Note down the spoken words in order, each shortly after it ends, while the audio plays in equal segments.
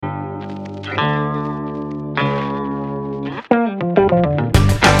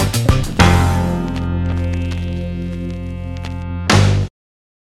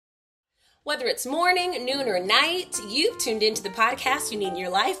Whether it's morning, noon, or night, you've tuned into the podcast you need in your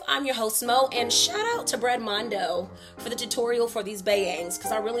life. I'm your host, Mo, and shout out to Bread Mondo for the tutorial for these bayangs,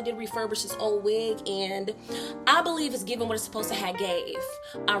 because I really did refurbish this old wig, and I believe it's given what it's supposed to have gave.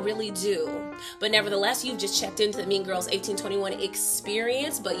 I really do. But nevertheless, you've just checked into the Mean Girls 1821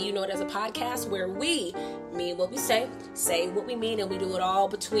 experience, but you know it as a podcast where we mean what we say what we mean, and we do it all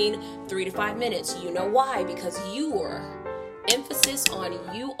between 3 to 5 minutes. You know why? Because you're emphasis on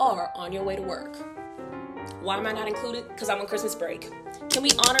you are on your way to work. Why am I not included? Because I'm on Christmas break. Can we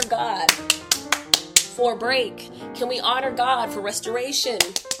honor God for a break? Can we honor God for restoration?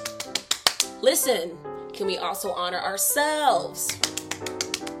 Listen, can we also honor ourselves?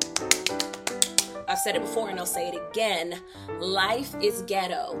 I've said it before and I'll say it again. Life is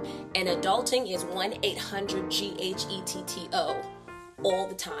ghetto and adulting is 1-800-GHETTO. All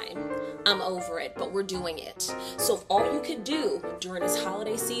the time. I'm over it, but we're doing it. So if all you could do during this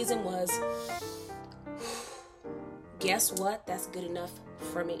holiday season was, guess what? That's good enough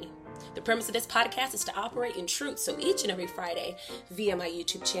for me. The premise of this podcast is to operate in truth. So each and every Friday via my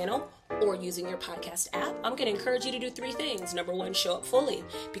YouTube channel or using your podcast app, I'm going to encourage you to do 3 things. Number 1, show up fully,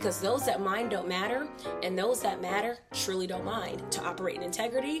 because those that mind don't matter, and those that matter truly don't mind. To operate in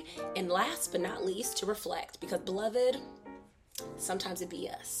integrity, and last but not least, to reflect, because beloved, sometimes it be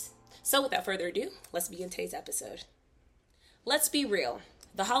us. So without further ado, let's begin today's episode. Let's be real.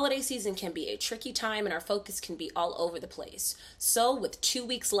 The holiday season can be a tricky time and our focus can be all over the place. So with 2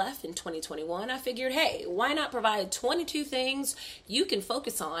 weeks left in 2021, I figured, hey, why not provide 22 things you can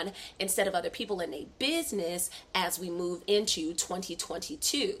focus on instead of other people in a business as we move into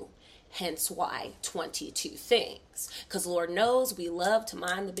 2022. Hence why 22 things. Because Lord knows we love to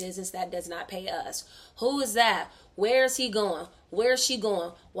mind the business that does not pay us. Who is that? Where is he going? Where is she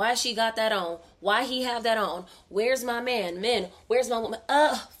going? Why she got that on? Why he have that on? Where's my man? Men, where's my woman?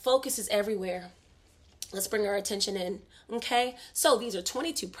 Focus is everywhere. Let's bring our attention in. Okay, so these are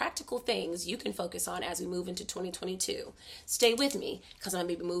 22 practical things you can focus on as we move into 2022. Stay with me because I'm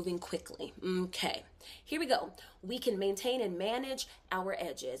going to be moving quickly. Okay, here we go. We can maintain and manage our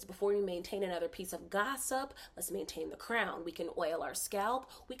edges. Before we maintain another piece of gossip, let's maintain the crown. We can oil our scalp.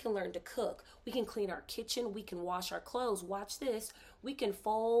 We can learn to cook. We can clean our kitchen. We can wash our clothes. Watch this. We can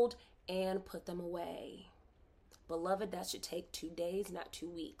fold and put them away. Beloved, that should take 2 days, not 2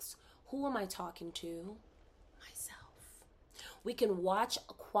 weeks. Who am I talking to? Myself. We can watch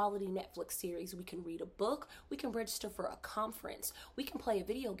a quality Netflix series. We can read a book. We can register for a conference. We can play a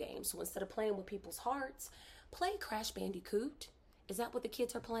video game. So instead of playing with people's hearts, play Crash Bandicoot. Is that what the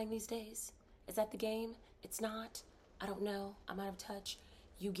kids are playing these days? Is that the game? It's not. I don't know. I'm out of touch.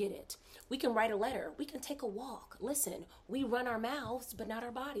 You get it. We can write a letter. We can take a walk. Listen, we run our mouths, but not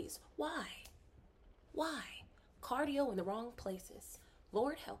our bodies. Why? Why? Cardio in the wrong places.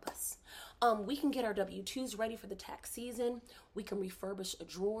 Lord help us. We can get our W-2s ready for the tax season. We can refurbish a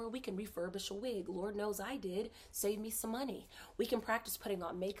drawer. We can refurbish a wig. Lord knows I did. Save me some money. We can practice putting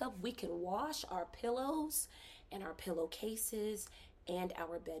on makeup. We can wash our pillows and our pillowcases and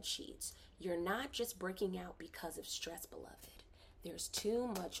our bed sheets. You're not just breaking out because of stress, beloved. There's too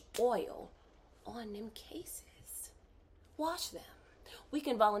much oil on them cases. Wash them. We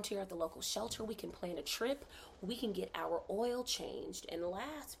can volunteer at the local shelter. We can plan a trip. We can get our oil changed. And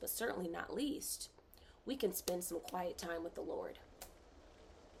last, but certainly not least, we can spend some quiet time with the Lord.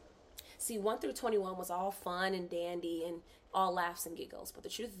 See, 1 through 21 was all fun and dandy and all laughs and giggles. But the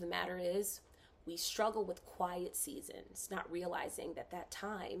truth of the matter is, we struggle with quiet seasons, not realizing that that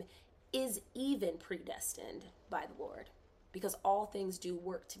time is even predestined by the Lord, because all things do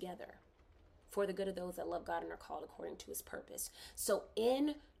work together for the good of those that love God and are called according to his purpose. So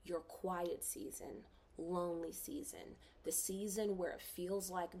in your quiet season, lonely season, the season where it feels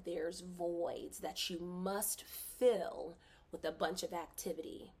like there's voids that you must fill with a bunch of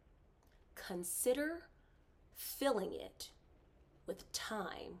activity, consider filling it with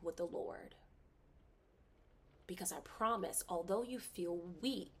time with the Lord. Because I promise, although you feel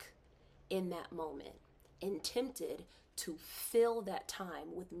weak in that moment and tempted to fill that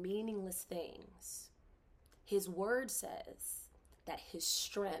time with meaningless things, his word says that his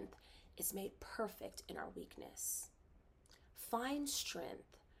strength is made perfect in our weakness. Find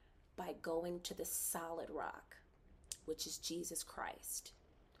strength by going to the solid rock, which is Jesus Christ,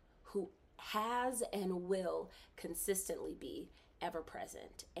 who has and will consistently be ever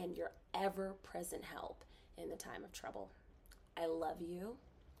present and your ever present help in the time of trouble. I love you.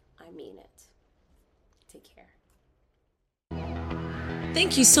 I mean it. Take care.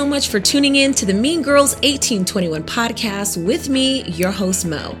 Thank you so much for tuning in to the Mean Girls 1821 podcast with me, your host,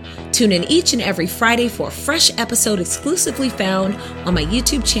 Mo. Tune in each and every Friday for a fresh episode exclusively found on my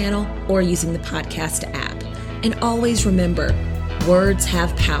YouTube channel or using the podcast app. And always remember, words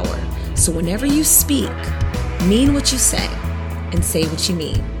have power. So whenever you speak, mean what you say and say what you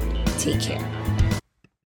mean. Take care.